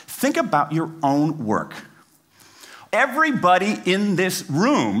abilities. Think about your own work. Everybody in this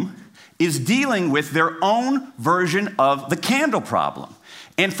room is dealing with their own version of the candle problem.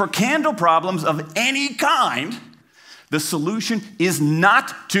 And for candle problems of any kind, the solution is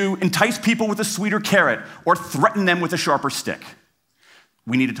not to entice people with a sweeter carrot or threaten them with a sharper stick.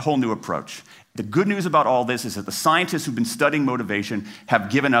 We need a whole new approach. The good news about all this is that the scientists who've been studying motivation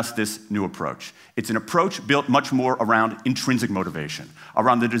have given us this new approach. It's an approach built much more around intrinsic motivation,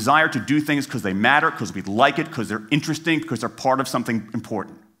 around the desire to do things because they matter, because we like it, because they're interesting, because they're part of something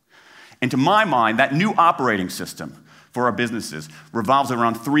important. And to my mind, that new operating system for our businesses revolves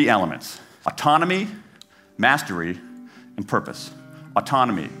around three elements: autonomy, mastery, and purpose.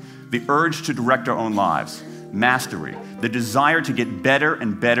 Autonomy, the urge to direct our own lives. Mastery, the desire to get better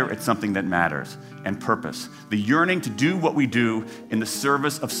and better at something that matters. And purpose, the yearning to do what we do in the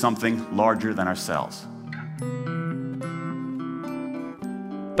service of something larger than ourselves.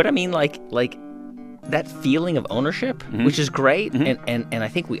 But I mean, like that feeling of ownership, which is great, and I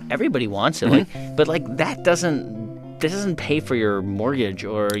think everybody wants it. But that doesn't pay for your mortgage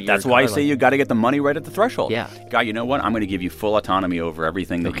or your That's why I say you got to get the money right at the threshold. Yeah. Guy, you know what? I'm going to give you full autonomy over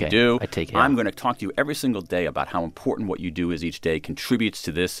everything that you do. I take it. I'm going to talk to you every single day about how important what you do is each day, contributes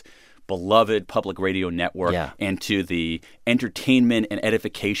to this beloved public radio network and to the entertainment and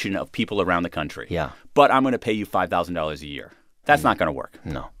edification of people around the country. Yeah. But I'm going to pay you $5,000 a year. That's not going to work.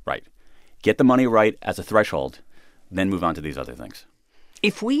 No. Right. Get the money right as a threshold, then move on to these other things.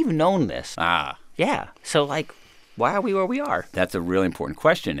 If we've known this. Yeah. So, why are we where we are? That's a really important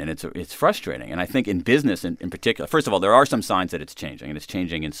question, and it's frustrating. And I think in business in particular, first of all, there are some signs that it's changing, and it's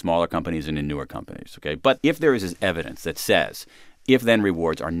changing in smaller companies and in newer companies, okay? But if there is evidence that says if-then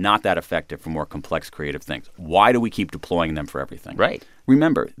rewards are not that effective for more complex creative things, why do we keep deploying them for everything? Right.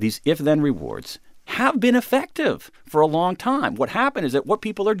 Remember, these if-then rewards have been effective for a long time. What happened is that what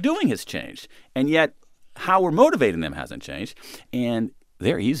people are doing has changed, and yet how we're motivating them hasn't changed, and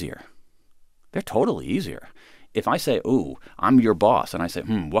they're easier. They're totally easier. If I say, ooh, I'm your boss, and I say,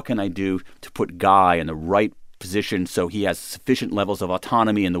 what can I do to put Guy in the right position so he has sufficient levels of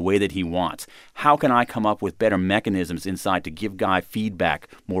autonomy in the way that he wants? How can I come up with better mechanisms inside to give Guy feedback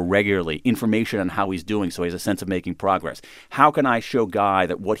more regularly, information on how he's doing so he has a sense of making progress? How can I show Guy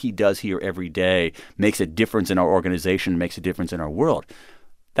that what he does here every day makes a difference in our organization, makes a difference in our world?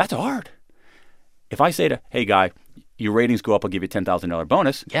 That's hard. If I say to, hey, Guy, your ratings go up, I'll give you a $10,000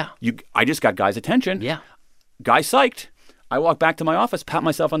 bonus. Yeah. I just got Guy's attention. Yeah. Guy psyched. I walk back to my office, pat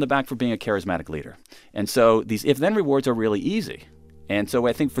myself on the back for being a charismatic leader. And so these if-then rewards are really easy. And so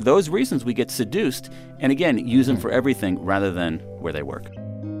I think for those reasons we get seduced and, again, use them for everything rather than where they work.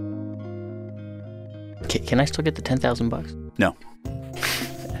 Can I still get the $10,000? No.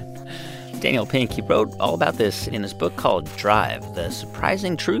 Daniel Pink, he wrote all about this in his book called Drive, The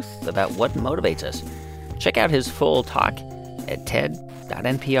Surprising Truth About What Motivates Us. Check out his full talk at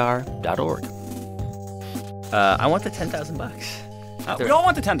ted.npr.org. I want the $10,000. We all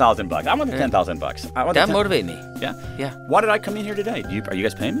want the $10,000. I want the $10,000. I want that motivate me. Yeah? Yeah. Why did I come in here today? Are you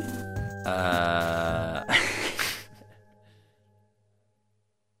guys paying me?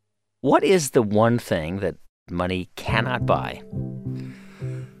 What is the one thing that money cannot buy?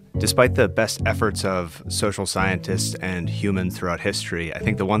 Despite the best efforts of social scientists and humans throughout history, I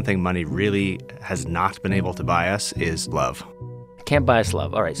think the one thing money really has not been able to buy us is love. Can't buy us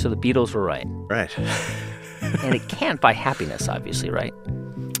love. All right, so the Beatles were right. Right. And it can't buy happiness, obviously, right?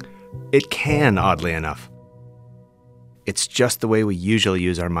 It can, oddly enough. It's just the way we usually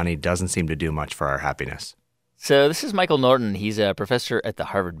use our money doesn't seem to do much for our happiness. So this is Michael Norton. He's a professor at the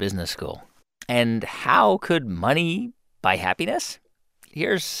Harvard Business School. And how could money buy happiness?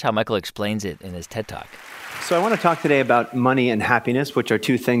 Here's how Michael explains it in his TED Talk. So I want to talk today about money and happiness, which are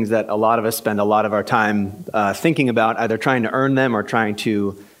two things that a lot of us spend a lot of our time thinking about, either trying to earn them or trying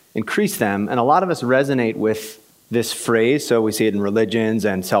to increase them. And a lot of us resonate with this phrase. So we see it in religions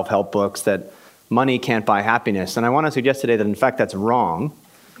and self-help books that money can't buy happiness. And I want to suggest today that, in fact, that's wrong.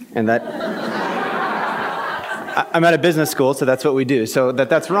 And that I'm at a business school, so that's what we do. So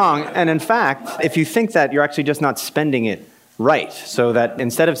that's wrong. And in fact, if you think that, you're actually just not spending it right. So that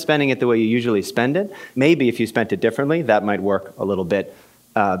instead of spending it the way you usually spend it, maybe if you spent it differently, that might work a little bit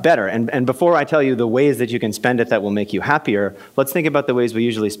better. And before I tell you the ways that you can spend it that will make you happier, let's think about the ways we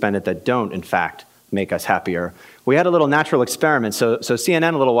usually spend it that don't, in fact, make us happier. We had a little natural experiment. So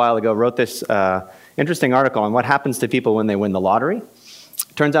CNN a little while ago wrote this interesting article on what happens to people when they win the lottery.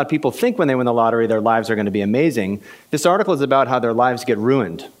 Turns out people think when they win the lottery their lives are going to be amazing. This article is about how their lives get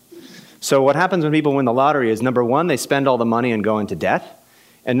ruined. So what happens when people win the lottery is, number one, they spend all the money and go into debt.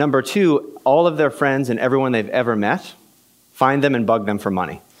 And number two, all of their friends and everyone they've ever met find them and bug them for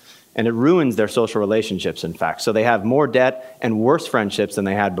money. And it ruins their social relationships, in fact. So they have more debt and worse friendships than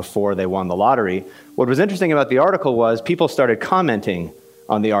they had before they won the lottery. What was interesting about the article was people started commenting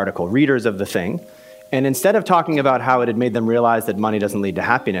on the article, readers of the thing. And instead of talking about how it had made them realize that money doesn't lead to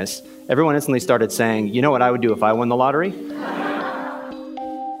happiness, everyone instantly started saying, you know what I would do if I won the lottery?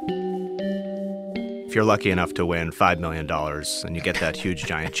 If you're lucky enough to win $5 million and you get that huge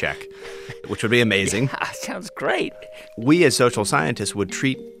giant check, which would be amazing. Yeah, sounds great. We as social scientists would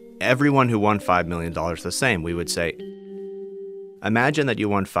treat everyone who won $5 million the same. We would say, imagine that you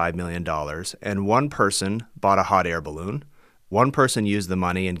won $5 million and one person bought a hot air balloon, one person used the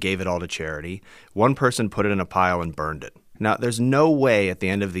money and gave it all to charity, one person put it in a pile and burned it. Now, there's no way at the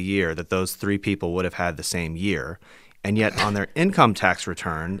end of the year that those three people would have had the same year. And yet on their income tax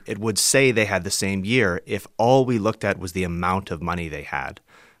return, it would say they had the same year if all we looked at was the amount of money they had.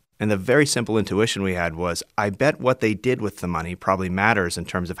 And the very simple intuition we had was, I bet what they did with the money probably matters in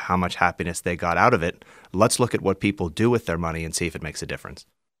terms of how much happiness they got out of it. Let's look at what people do with their money and see if it makes a difference.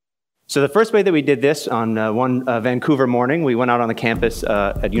 So the first way that we did this, on one Vancouver morning, we went out on the campus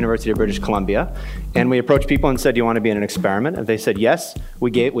at University of British Columbia, and we approached people and said, do you want to be in an experiment? And they said yes.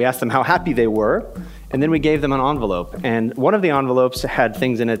 We asked them how happy they were, and then we gave them an envelope. And one of the envelopes had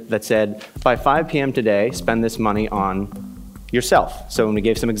things in it that said, by 5 p.m. today, spend this money on yourself. So we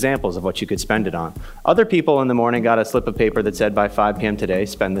gave some examples of what you could spend it on. Other people in the morning got a slip of paper that said, by 5 p.m. today,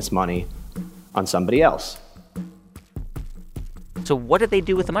 spend this money on somebody else. So what did they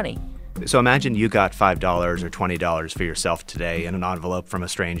do with the money? So imagine you got $5 or $20 for yourself today in an envelope from a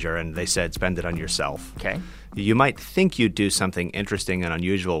stranger, and they said, spend it on yourself. Okay. You might think you'd do something interesting and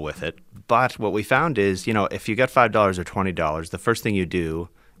unusual with it, but what we found is, if you get $5 or $20, the first thing you do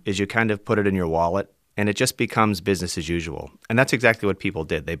is you kind of put it in your wallet, and it just becomes business as usual. And that's exactly what people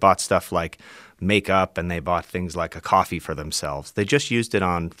did. They bought stuff like makeup, and they bought things like a coffee for themselves. They just used it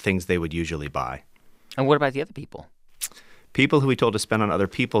on things they would usually buy. And what about the other people? People who we told to spend on other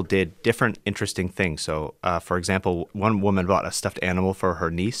people did different interesting things. So, for example, one woman bought a stuffed animal for her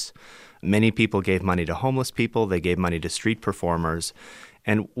niece. Many people gave money to homeless people. They gave money to street performers.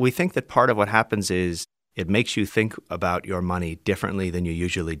 And we think that part of what happens is it makes you think about your money differently than you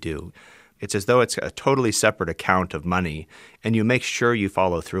usually do. It's as though it's a totally separate account of money, and you make sure you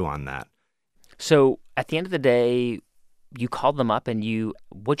follow through on that. So at the end of the day, you called them up and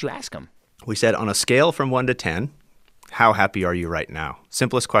what'd you ask them? We said, on a scale from 1 to 10, how happy are you right now?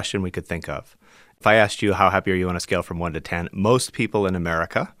 Simplest question we could think of. If I asked you how happy are you on a scale from 1 to 10, most people in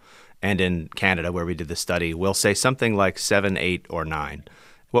America and in Canada, where we did the study, will say something like 7, 8, or 9.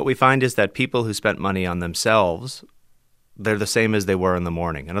 What we find is that people who spent money on themselves, they're the same as they were in the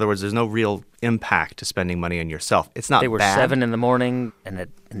morning. In other words, there's no real impact to spending money on yourself. It's not bad. They were 7 in the morning, and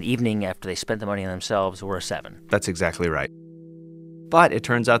in the evening after they spent the money on themselves were a 7. That's exactly right. But it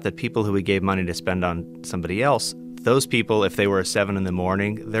turns out that people who we gave money to spend on somebody else, those people, if they were a 7 in the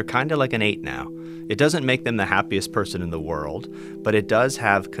morning, they're kind of like an 8 now. It doesn't make them the happiest person in the world, but it does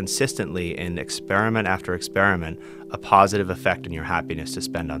have consistently, in experiment after experiment, a positive effect on your happiness to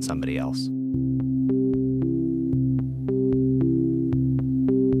spend on somebody else.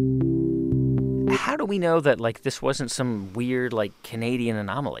 How do we know that, like, this wasn't some weird, like, Canadian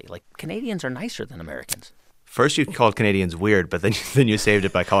anomaly? Like, Canadians are nicer than Americans. First you called Canadians weird, but then you saved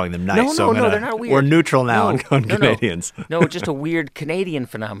it by calling them nice. No, they're not weird. We're neutral now on Canadians. No, just a weird Canadian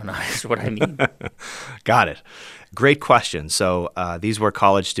phenomenon is what I mean. Got it. Great question. So these were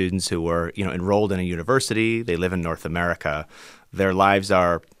college students who were, enrolled in a university. They live in North America. Their lives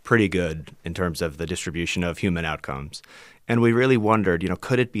are pretty good in terms of the distribution of human outcomes. And we really wondered,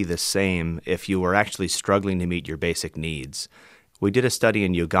 could it be the same if you were actually struggling to meet your basic needs? We did a study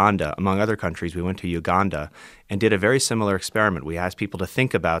in Uganda. Among other countries, we went to Uganda and did a very similar experiment. We asked people to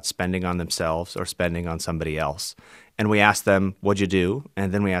think about spending on themselves or spending on somebody else. And we asked them, what'd you do?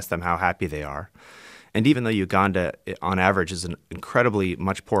 And then we asked them how happy they are. And even though Uganda, on average, is an incredibly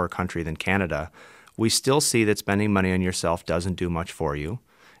much poorer country than Canada, we still see that spending money on yourself doesn't do much for you.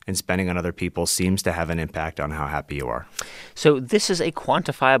 And spending on other people seems to have an impact on how happy you are. So this is a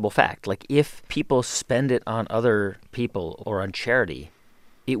quantifiable fact. Like, if people spend it on other people or on charity,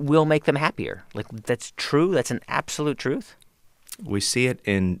 it will make them happier. Like, that's true? That's an absolute truth? We see it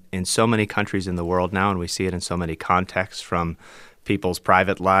in so many countries in the world now, and we see it in so many contexts, from people's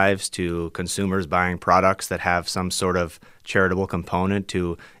private lives to consumers buying products that have some sort of charitable component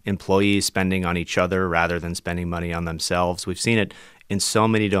to employees spending on each other rather than spending money on themselves. We've seen it in so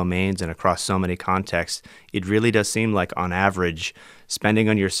many domains and across so many contexts. It really does seem like, on average, spending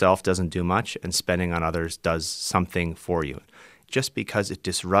on yourself doesn't do much and spending on others does something for you. Just because it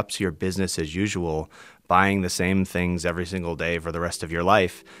disrupts your business as usual, buying the same things every single day for the rest of your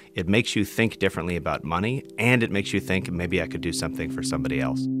life, it makes you think differently about money, and it makes you think, maybe I could do something for somebody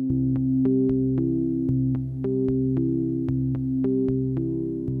else.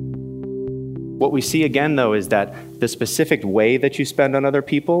 What we see again, though, is that the specific way that you spend on other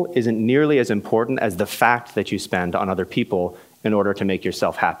people isn't nearly as important as the fact that you spend on other people in order to make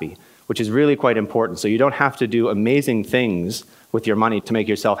yourself happy, which is really quite important. So you don't have to do amazing things with your money to make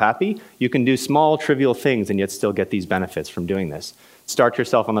yourself happy. You can do small, trivial things and yet still get these benefits from doing this. Start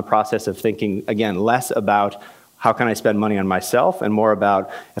yourself on the process of thinking, again, less about how can I spend money on myself and more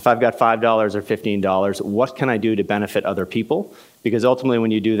about, if I've got $5 or $15, what can I do to benefit other people? Because ultimately,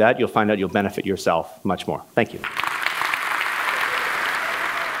 when you do that, you'll find out you'll benefit yourself much more. Thank you.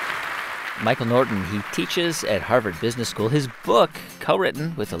 Michael Norton, he teaches at Harvard Business School. His book,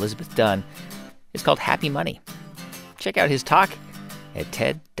 co-written with Elizabeth Dunn, is called Happy Money. Check out his talk at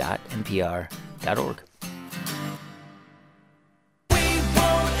ted.npr.org.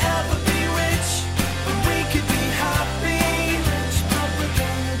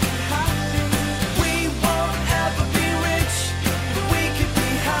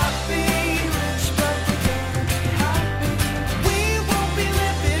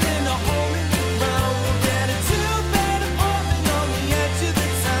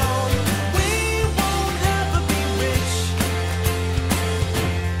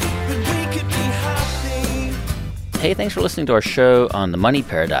 Hey, thanks for listening to our show on the Money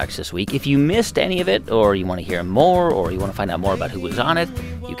Paradox this week. If you missed any of it, or you want to hear more, or you want to find out more about who was on it,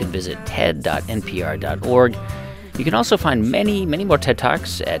 you can visit ted.npr.org. You can also find many, many more TED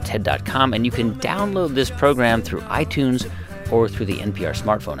Talks at ted.com, and you can download this program through iTunes or through the NPR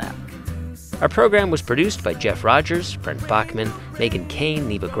smartphone app. Our program was produced by Jeff Rogers, Brent Bachman, Megan Kane,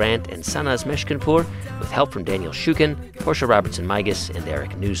 Neva Grant, and Sanaz Meshkinpour, with help from Daniel Shukin, Portia Robertson-Migas, and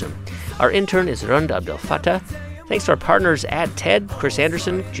Eric Newsom. Our intern is Rund Abdel Fattah. Thanks to our partners at TED, Chris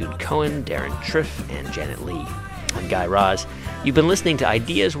Anderson, Jude Cohen, Darren Triff, and Janet Lee. I'm Guy Raz. You've been listening to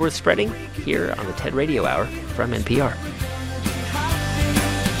Ideas Worth Spreading here on the TED Radio Hour from NPR.